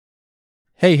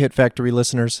Hey, Hit Factory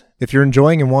listeners. If you're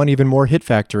enjoying and want even more Hit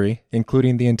Factory,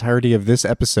 including the entirety of this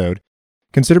episode,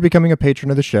 consider becoming a patron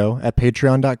of the show at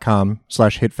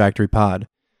patreon.com/hitfactorypod.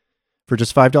 For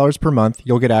just $5 per month,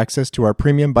 you'll get access to our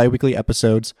premium biweekly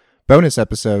episodes, bonus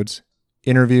episodes,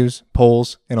 interviews,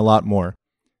 polls, and a lot more.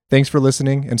 Thanks for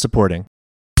listening and supporting.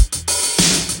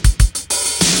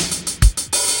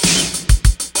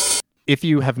 If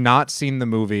you have not seen the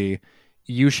movie,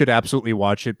 you should absolutely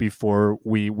watch it before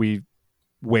we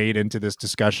wade into this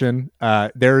discussion.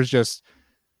 There's just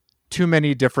too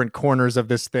many different corners of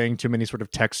this thing, too many sort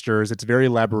of textures. It's very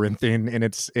labyrinthine in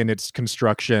its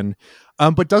construction,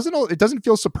 but it doesn't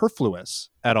feel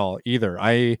superfluous at all either.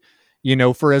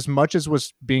 For as much as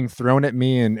was being thrown at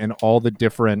me and all the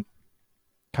different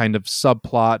kind of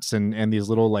subplots and these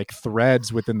little like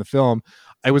threads within the film,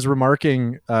 I was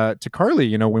remarking to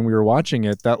Carly, when we were watching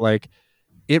it, that like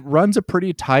it runs a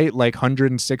pretty tight, like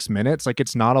 106 minutes. Like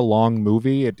it's not a long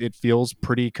movie. It feels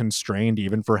pretty constrained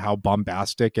even for how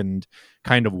bombastic and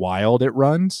kind of wild it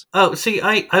runs. Oh, see,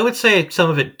 I would say some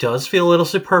of it does feel a little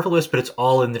superfluous, but it's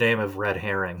all in the name of red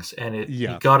herrings. And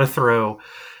you got to throw,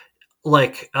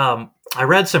 I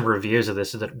read some reviews of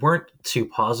this that weren't too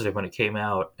positive when it came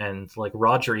out. And like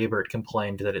Roger Ebert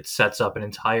complained that it sets up an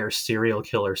entire serial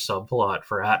killer subplot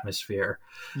for Atmosphere.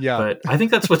 Yeah. But I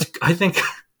think I think...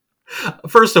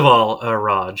 First of all,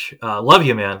 Raj, love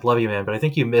you, man. But I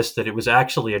think you missed that it was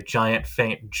actually a giant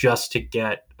feint just to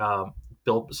get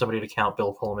somebody to count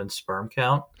Bill Pullman's sperm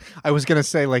count. I was gonna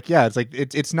say,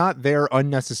 it's not there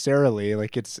unnecessarily.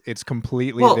 Like it's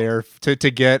completely there to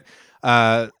get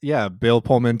Bill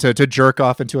Pullman to jerk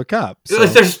off into a cup. So.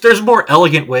 There's more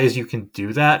elegant ways you can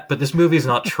do that, but this movie's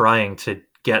not trying to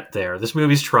get there. This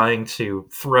movie's trying to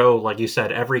throw, like you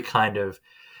said, every kind of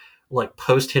like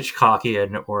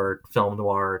post-Hitchcockian or film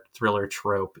noir thriller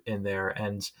trope in there.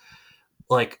 And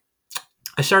like,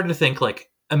 I started to think like,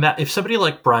 if somebody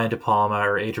like Brian De Palma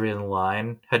or Adrian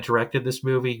Lyne had directed this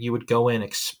movie, you would go in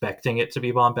expecting it to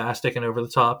be bombastic and over the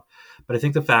top. But I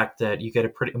think the fact that you get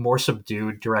a more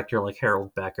subdued director like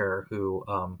Harold Becker, who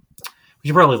we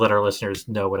should probably let our listeners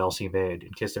know what else he made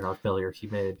in case they're not familiar. He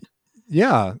made...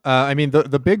 Yeah.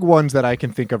 The big ones that I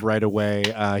can think of right away,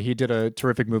 he did a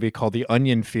terrific movie called The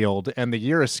Onion Field, and the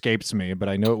year escapes me, but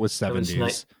I know it was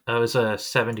 70s. It was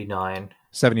 79.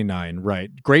 79,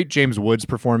 right. Great James Woods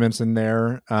performance in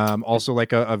there. Also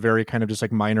like a very kind of just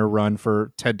like minor run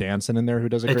for Ted Danson in there, who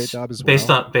does a great job as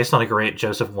well. Based on a great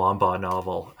Joseph Wambaugh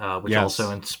novel, which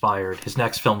also inspired his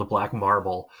next film, The Black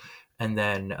Marble. And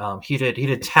then he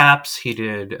did Taps. He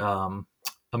did...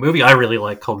 a movie I really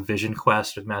like called Vision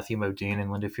Quest with Matthew Modine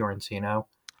and Linda Fiorentino.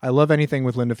 I love anything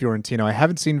with Linda Fiorentino. I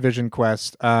haven't seen Vision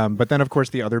Quest, but then of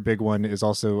course the other big one is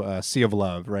also Sea of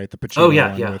Love, right? The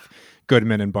Pacino one with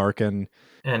Goodman and Barkin.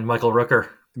 And Michael Rooker.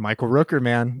 Michael Rooker,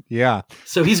 man. Yeah.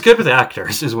 So he's good with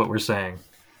actors, is what we're saying.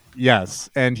 Yes,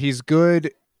 and he's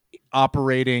good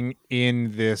operating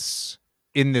in this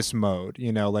mode.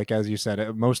 Like as you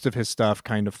said, most of his stuff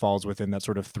kind of falls within that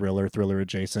sort of thriller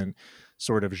adjacent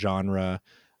sort of genre.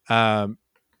 And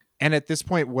at this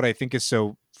point, what I think is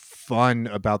so fun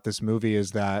about this movie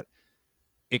is that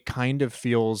it kind of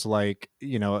feels like,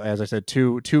 as I said,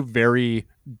 two very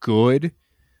good,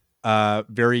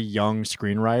 very young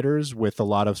screenwriters with a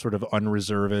lot of sort of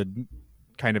unreserved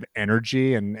kind of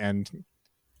energy and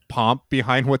pomp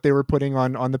behind what they were putting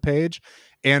on the page,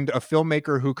 and a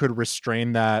filmmaker who could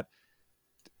restrain that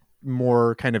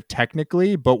more kind of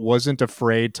technically, but wasn't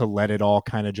afraid to let it all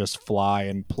kind of just fly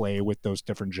and play with those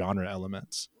different genre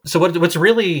elements. So what's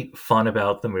really fun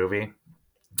about the movie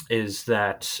is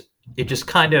that it just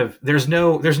kind of, there's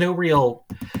no real,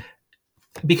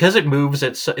 because it moves,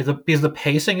 because the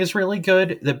pacing is really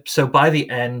good. So by the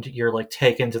end, you're like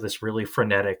taken to this really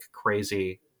frenetic,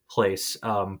 crazy place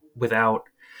without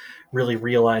really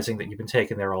realizing that you've been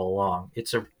taken there all along.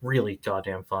 It's a really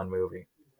goddamn fun movie.